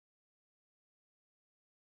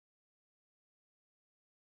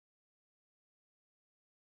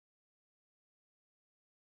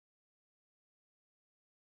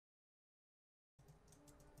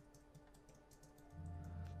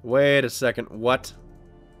Wait a second. What?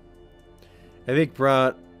 I think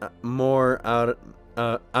brought more out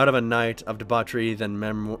of a night of debauchery than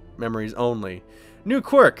memories only. New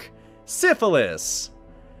quirk. Syphilis.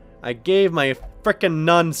 I gave my frickin'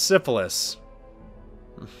 nun syphilis.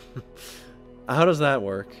 How does that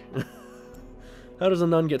work? How does a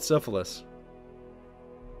nun get syphilis?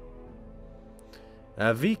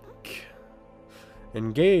 Avik.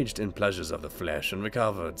 Engaged in pleasures of the flesh and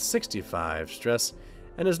recovered 65 stress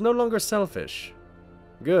and is no longer selfish.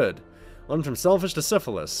 Good. Went from selfish to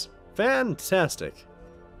syphilis. Fantastic.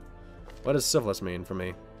 What does syphilis mean for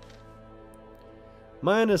me?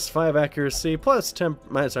 Minus 5 accuracy, plus 10,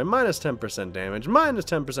 minus 10% damage, minus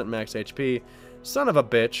 10% max HP. Son of a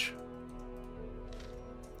bitch.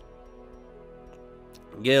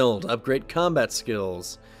 Guild, upgrade combat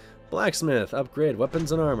skills. Blacksmith, upgrade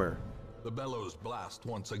weapons and armor. The bellows blast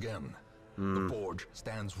once again. The forge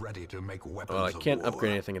stands ready to make weapons. Well, I can't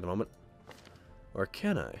upgrade anything at the moment. Or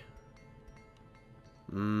can I?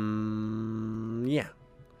 Yeah.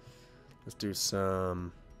 Let's do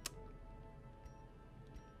some...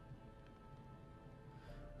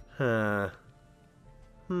 Yeah,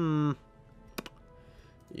 I'll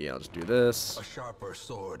just do this. A sharper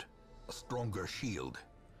sword, a stronger shield.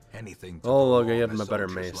 Anything to oh, look, I prolong have a better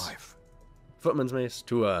soldier's mace. life. Footman's mace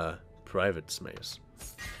to a private mace.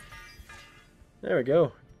 There we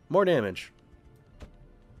go. More damage.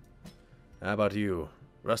 How about you?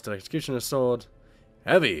 Rusted executioner's sword.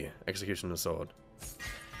 Heavy executioner's sword.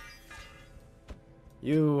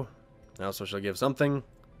 You also shall give something.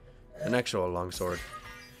 An actual longsword.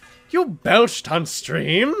 You belched on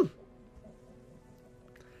stream?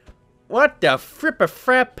 What the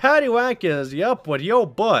frippa-frap paddywhack is you up with your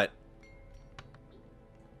butt?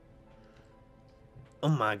 Oh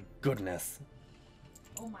my goodness.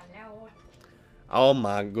 Oh my lord. Oh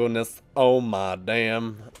my goodness. Oh my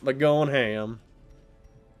damn. They're going ham.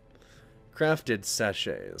 Crafted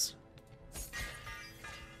sachets.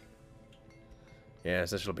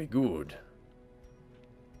 Yes, this will be good.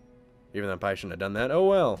 Even though I probably shouldn't have done that. Oh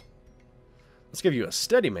well. Let's give you a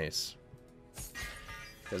steady mace.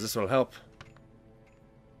 Because this will help.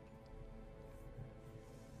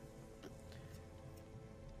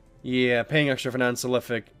 Yeah, paying extra for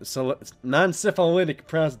non-syphilitic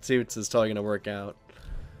prostitutes is totally going to work out.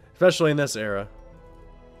 Especially in this era.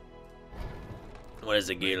 What does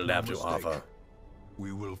the guild have to offer?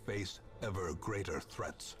 We will face ever greater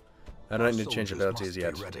threats. I don't need to change abilities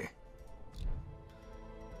yet.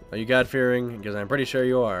 Are you God-fearing? Because I'm pretty sure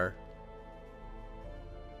you are.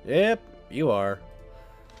 Yep, you are.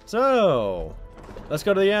 So, let's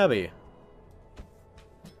go to the Abbey.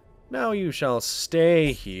 Now you shall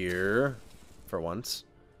stay here for once.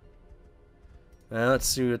 Now let's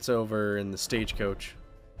see what's over in the stagecoach.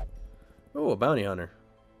 Oh, a bounty hunter.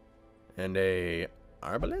 And a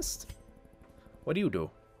arbalist? What do you do?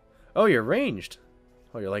 Oh, you're ranged.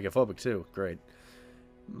 Oh, you're lycophobic too. Great.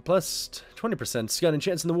 Plus 20% scouting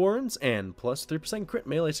chance in the Warrens, and plus 3% crit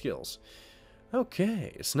melee skills.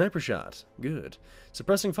 Okay, sniper shot. Good.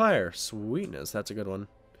 Suppressing fire. Sweetness, that's a good one.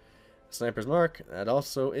 Sniper's mark. That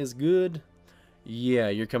also is good. Yeah,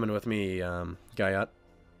 you're coming with me, Guyot.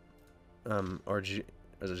 Is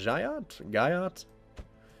it Guyot? Guyot?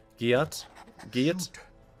 Giot? Giot? Shoot,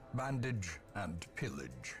 bandage, and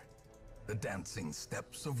pillage. The dancing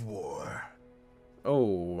steps of war.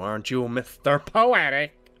 Oh, aren't you Mr.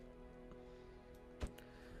 Poetic?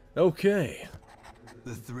 Okay.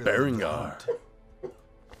 The thrill Berengar. of the hunt.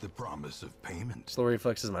 The promise of payment. Slow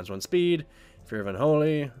reflexes, -1 speed. Fear of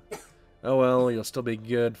Unholy. Oh well, you'll still be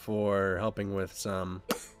good for helping with some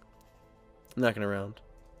knocking around.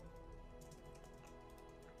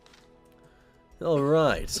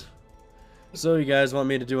 Alright. So you guys want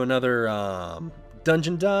me to do another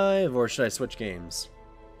dungeon dive, or should I switch games?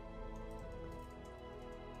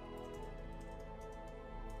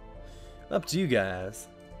 Up to you guys.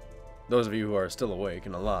 Those of you who are still awake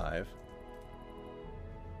and alive.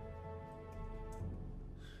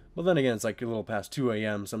 Well, then again, it's like a little past 2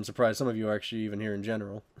 a.m., so I'm surprised some of you are actually even here in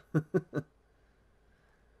general.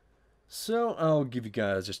 So, I'll give you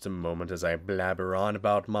guys just a moment as I blabber on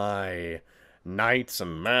about my knights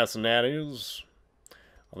and mercenaries.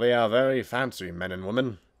 They are very fancy men and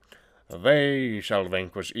women. They shall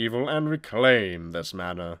vanquish evil and reclaim this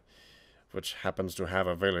manor, which happens to have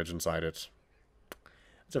a village inside it.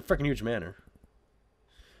 It's a freaking huge manor.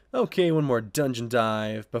 Okay, one more dungeon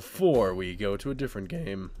dive before we go to a different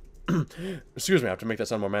game. Excuse me, I have to make that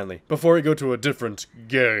sound more manly. Before we go to a different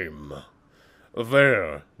game.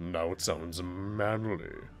 There, now it sounds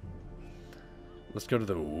manly. Let's go to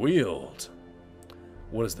the Weald.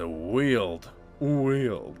 What is the Weald?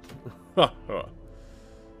 wield. Ha ha.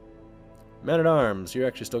 Man-at-Arms, you're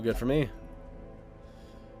actually still good for me.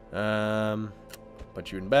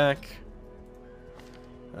 Put you in back.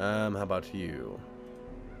 How about you?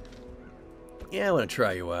 Yeah, I want to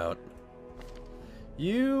try you out.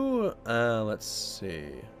 You, let's see.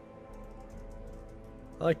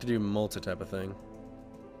 I like to do multi type of thing.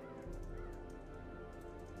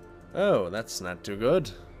 Oh, that's not too good.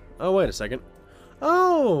 Oh, wait a second.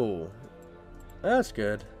 Oh! That's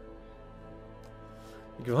good.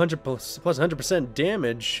 You give 100 plus 100%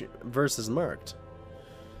 damage versus marked.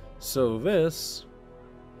 So this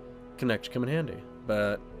can actually come in handy,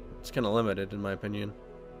 but it's kind of limited in my opinion.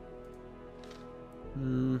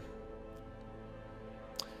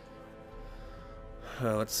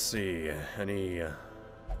 Let's see. Any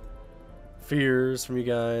fears from you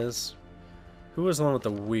guys? Who was the one with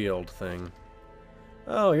the wheeled thing?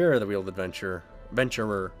 Oh, you're the wheeled adventurer.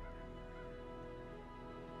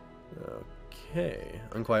 Okay.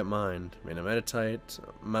 Unquiet mind. May not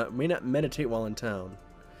meditate while in town.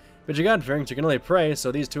 But you got drinks, you can only pray,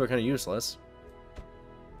 so these two are kind of useless.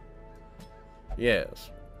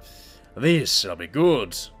 Yes. These shall be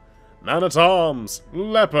good. Man-at-Arms,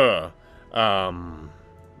 Leper, Arbalist,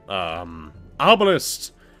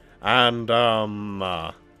 and,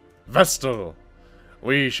 Vestal.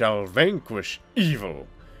 We shall vanquish evil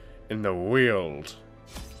in the Weald.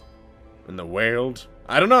 In the Weald?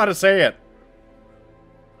 I don't know how to say it.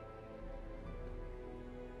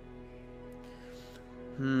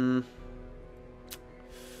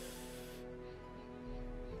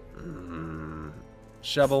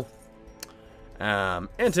 Shovel.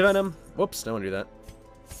 Antivenom. Whoops, don't want to do that.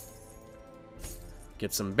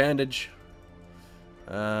 Get some bandage.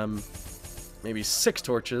 Maybe 6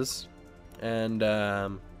 torches. And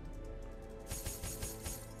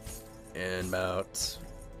about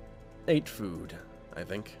 8 food, I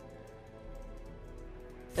think.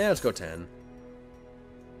 Yeah, let's go 10.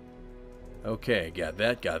 Okay, got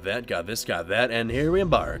that, got this, got that, and here we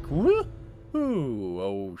embark. Woohoo!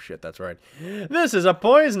 Oh shit, that's right. This is a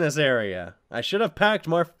poisonous area. I should have packed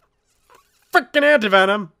more frickin'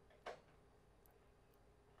 antivenom.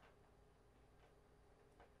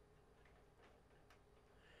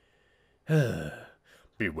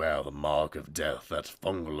 Beware the mark of death that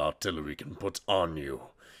fungal artillery can put on you.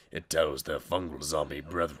 It tells their fungal zombie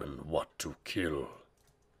brethren what to kill.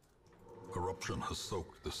 Corruption has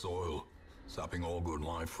soaked the soil, sapping all good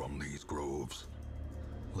life from these groves.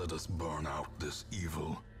 Let us burn out this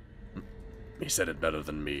evil. He said it better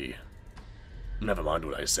than me. Never mind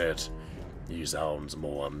what I said. He sounds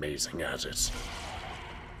more amazing at it.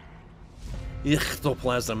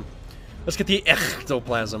 Ectoplasm. Let's get the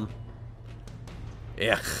ectoplasm.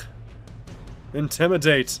 Ech.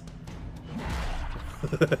 Intimidate.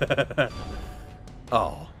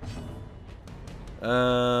 Oh.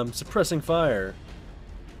 Suppressing fire.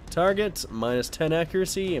 Target, minus 10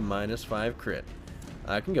 accuracy, and minus 5 crit.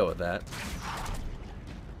 I can go with that.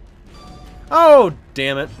 Oh,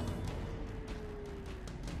 damn it.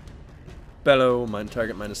 Bellow,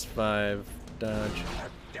 target minus 5. Dodge.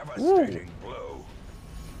 Devastating blow.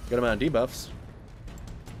 Good amount of debuffs.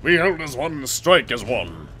 We hold as one, strike as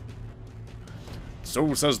one.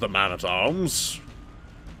 So says the man-at-arms.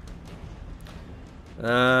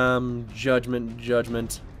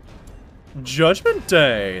 Judgment. Judgment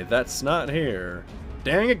Day! That's not here.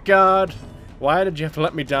 Dang it, God! Why did you have to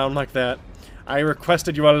let me down like that? I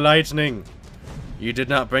requested your lightning. You did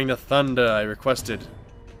not bring the thunder I requested.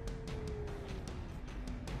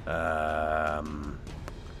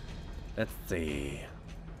 Let's see.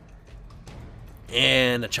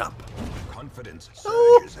 And a chop. Confidence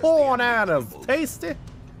Oh, surges as the horn enemy out of tumbles. tasty.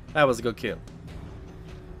 That was a good kill.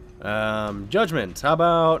 Judgment. How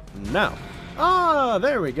about now? Ah,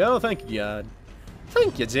 there we go. Thank you, God.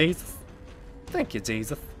 Thank you, Jesus. Thank you,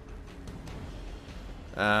 Jesus.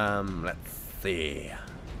 Let's see.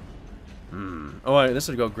 Oh, wait, this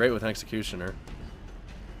would go great with an executioner.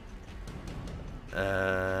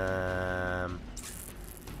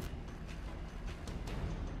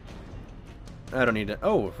 I don't need to.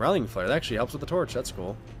 Oh, rallying flare. That actually helps with the torch. That's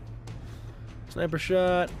cool. Sniper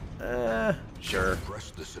shot. Sure.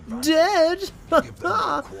 Press this advantage. Dead? Give them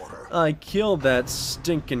a quarter. I killed that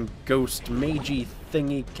stinking ghost magey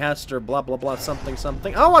thingy caster blah blah blah something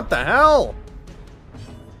something. Oh, what the hell?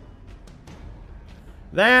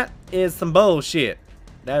 That is some bullshit.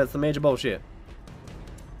 That is some major bullshit.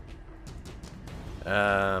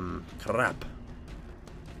 Crap.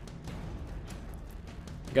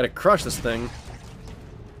 Gotta crush this thing.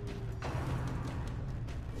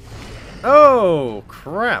 Oh,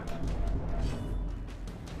 crap.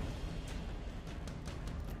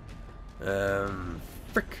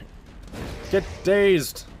 Frick. Get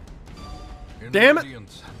dazed. In Damn it!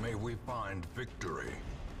 Radiance, may we find victory.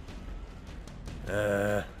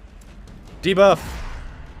 Debuff.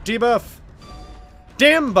 Debuff.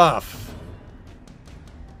 Damn buff.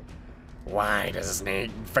 Why does this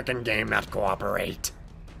frickin' game not cooperate?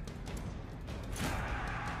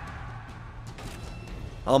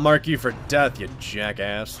 I'll mark you for death, you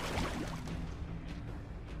jackass.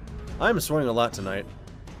 I'm swearing a lot tonight.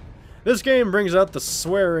 This game brings out the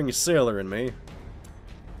swearing sailor in me.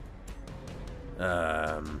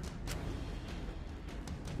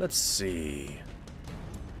 Let's see.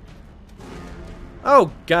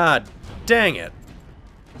 Oh, god dang it.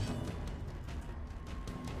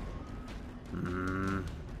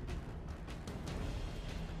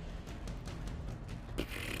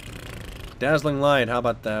 Dazzling light, how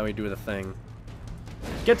about that? We do the thing.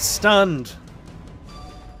 Get stunned!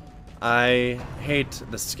 I hate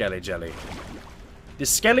the skelly jelly. The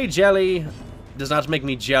skelly jelly does not make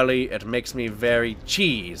me jelly, it makes me very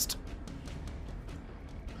cheesed.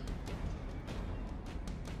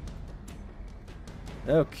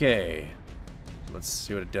 Okay. Let's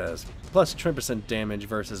see what it does. Plus 20% damage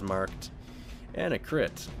versus marked. And a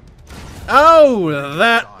crit. Oh,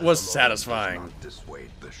 that was satisfying.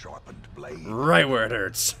 The sharpened blade. Right where it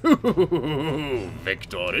hurts.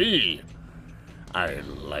 Victory. I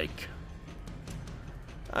like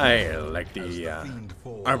the fiend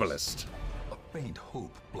falls, arbalist. A faint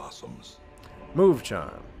hope blossoms. Move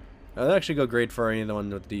charm. That'd actually go great for anyone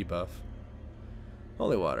with debuff.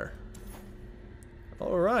 Holy water.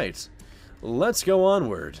 Alright. Let's go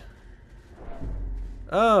onward.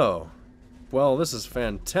 Oh. Well, this is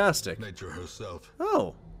fantastic. Nature herself.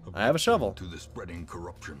 Oh. I have a shovel. To the spreading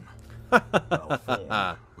corruption.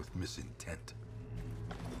 Malformed with misintent.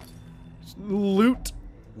 Loot.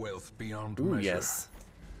 Wealth beyond Ooh, measure. yes.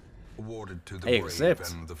 Awarded to the brave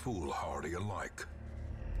Except and the foolhardy alike.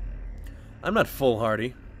 I'm not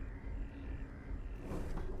foolhardy.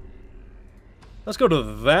 Let's go to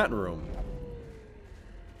that room.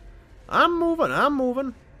 I'm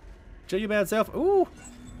moving. Chill, you bad self. Ooh.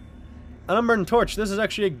 An unburned torch. This is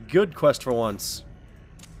actually a good quest for once.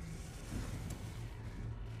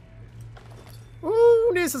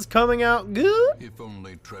 Ooh, this is coming out good. If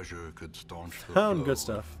only treasure could staunch the Found flow good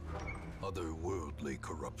stuff. of otherworldly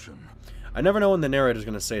corruption. I never know when the narrator's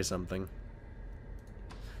gonna say something.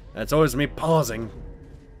 That's always me pausing.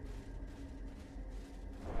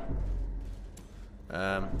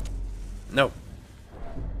 No.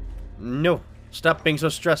 No. Stop being so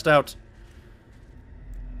stressed out.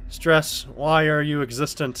 Stress, why are you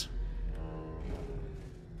existent?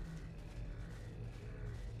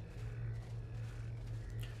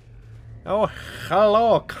 Oh,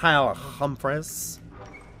 hello, Kyle Humphreys.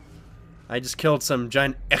 I just killed some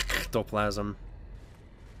giant ectoplasm.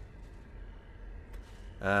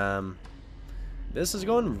 This is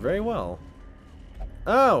going very well.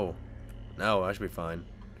 Oh! No, I should be fine.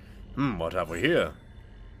 What have we here?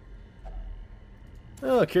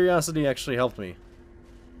 Oh, curiosity actually helped me.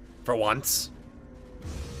 For once.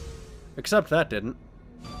 Except that didn't.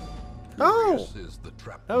 Oh! Is the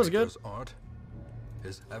trap That was good. maker's art.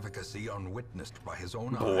 His efficacy unwitnessed by his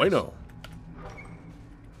own eyes. Bueno.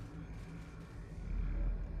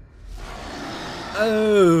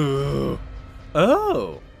 Oh.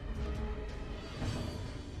 Oh.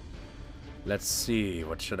 Let's see,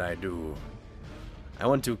 what should I do? I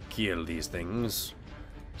want to kill these things.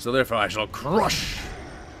 So therefore I shall crush.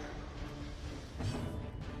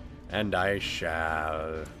 And I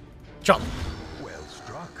shall chomp. Well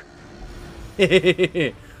struck.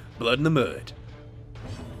 Blood in the mud.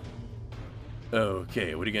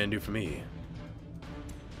 Okay, what are you gonna do for me?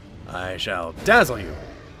 I shall dazzle you.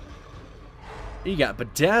 You got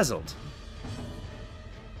bedazzled.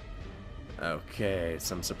 Okay,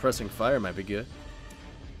 some suppressing fire might be good.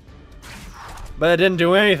 But it didn't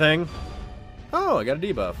do anything. Oh, I got a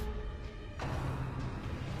debuff.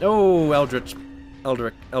 Oh, Eldritch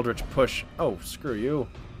push. Oh, screw you.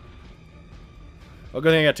 Well,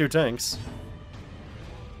 good thing I got 2 tanks.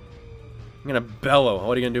 I'm gonna bellow.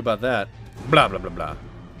 What are you gonna do about that? Blah, blah, blah, blah.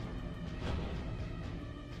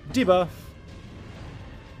 Debuff.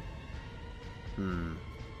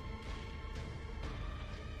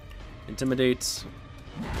 Intimidate.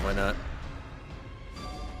 Why not?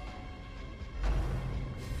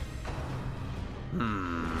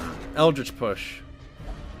 Eldritch push.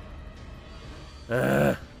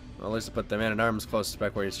 Well, at least I put the man-at-arms closest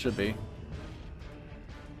back where he should be.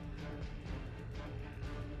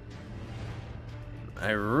 I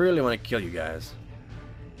really want to kill you guys.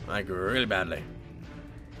 Like, really badly.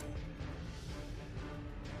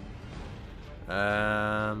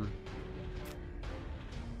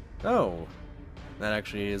 Oh. That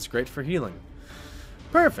actually is great for healing.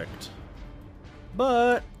 Perfect.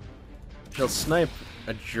 But he'll snipe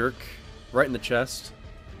a jerk right in the chest.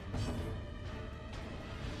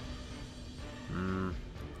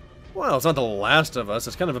 Well, it's not the last of us.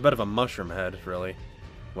 It's kind of a bit of a mushroom head, really.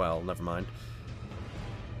 Well, never mind.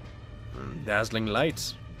 Dazzling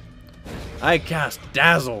lights. I cast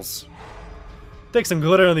dazzles. Take some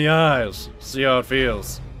glitter in the eyes. See how it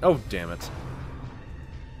feels. Oh, damn it.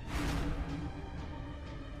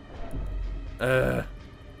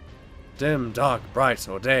 Dim, dark, bright,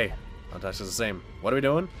 or day. Context is the same. What are we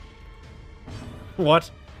doing? What?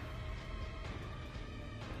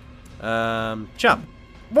 Chop.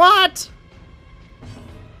 What?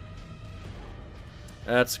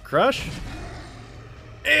 That's crush.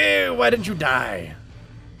 Ew, why didn't you die?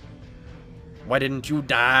 Why didn't you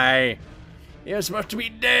die? You're supposed to be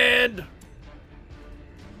dead.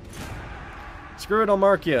 Screw it, I'll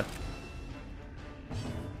mark you.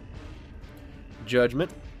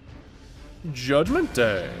 Judgment. Judgment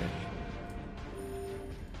Day.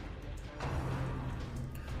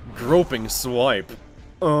 Groping swipe.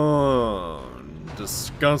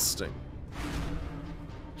 Disgusting.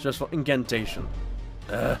 Just for incantation.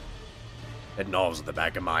 It gnaws at the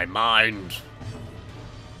back of my mind.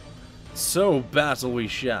 So battle we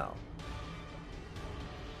shall.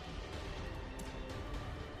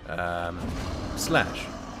 Slash.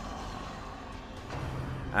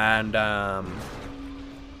 And,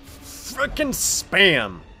 frickin'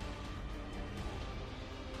 spam.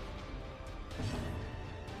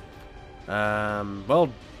 Well,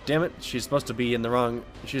 damn it. She's supposed to be in the wrong...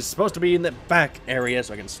 She's supposed to be in the back area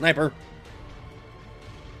so I can snipe her.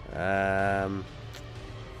 Let's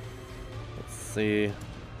see.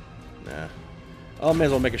 Nah. Oh, may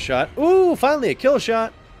as well make a shot. Ooh, finally a kill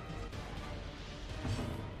shot.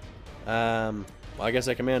 Well, I guess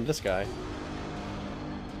I command this guy.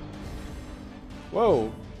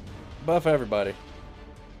 Whoa. Buff everybody.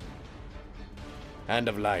 Hand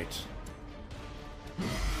of light.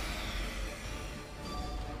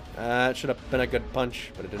 It should have been a good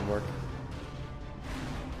punch, but it didn't work.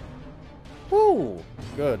 Woo!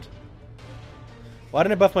 Good. Why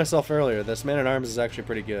didn't I buff myself earlier? This man-at-arms is actually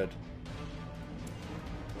pretty good.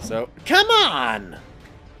 So, come on!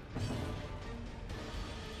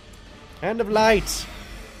 Hand of light!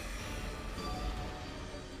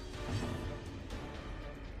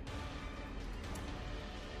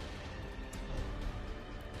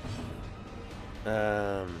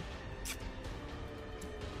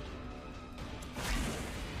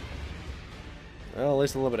 Well, at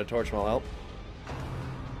least a little bit of torch will help.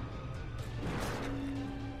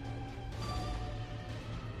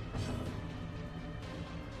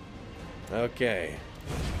 Okay.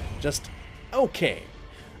 Just okay.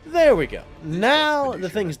 There we go. Now the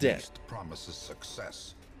thing's dead. Promises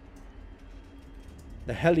success.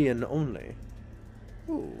 The Hellion only.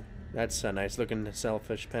 Ooh, that's a nice looking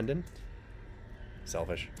selfish pendant.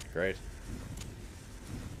 Selfish. Great.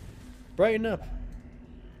 Brighten up.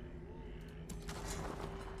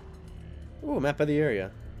 Ooh, map of the area.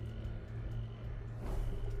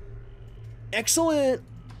 Excellent!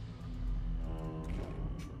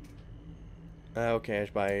 Okay, I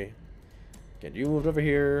should buy... Get you moved over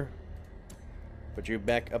here. Put you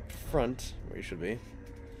back up front, where you should be.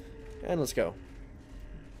 And let's go.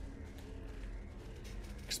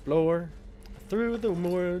 Explore through the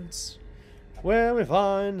woods, where we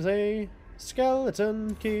find a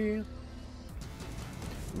skeleton key.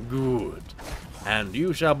 Good. And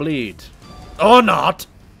you shall bleed. Or not!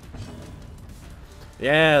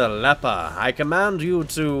 Yeah, the leper. I command you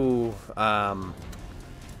to,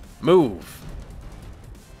 move.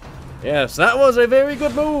 Yes, that was a very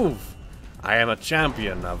good move. I am a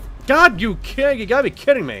champion of... God, you gotta be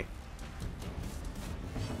kidding me.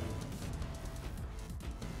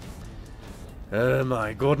 Oh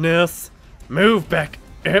my goodness. Move back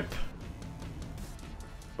up.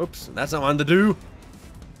 Oops, that's not what I wanted to do.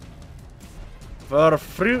 For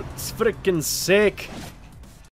fruit's frickin' sake.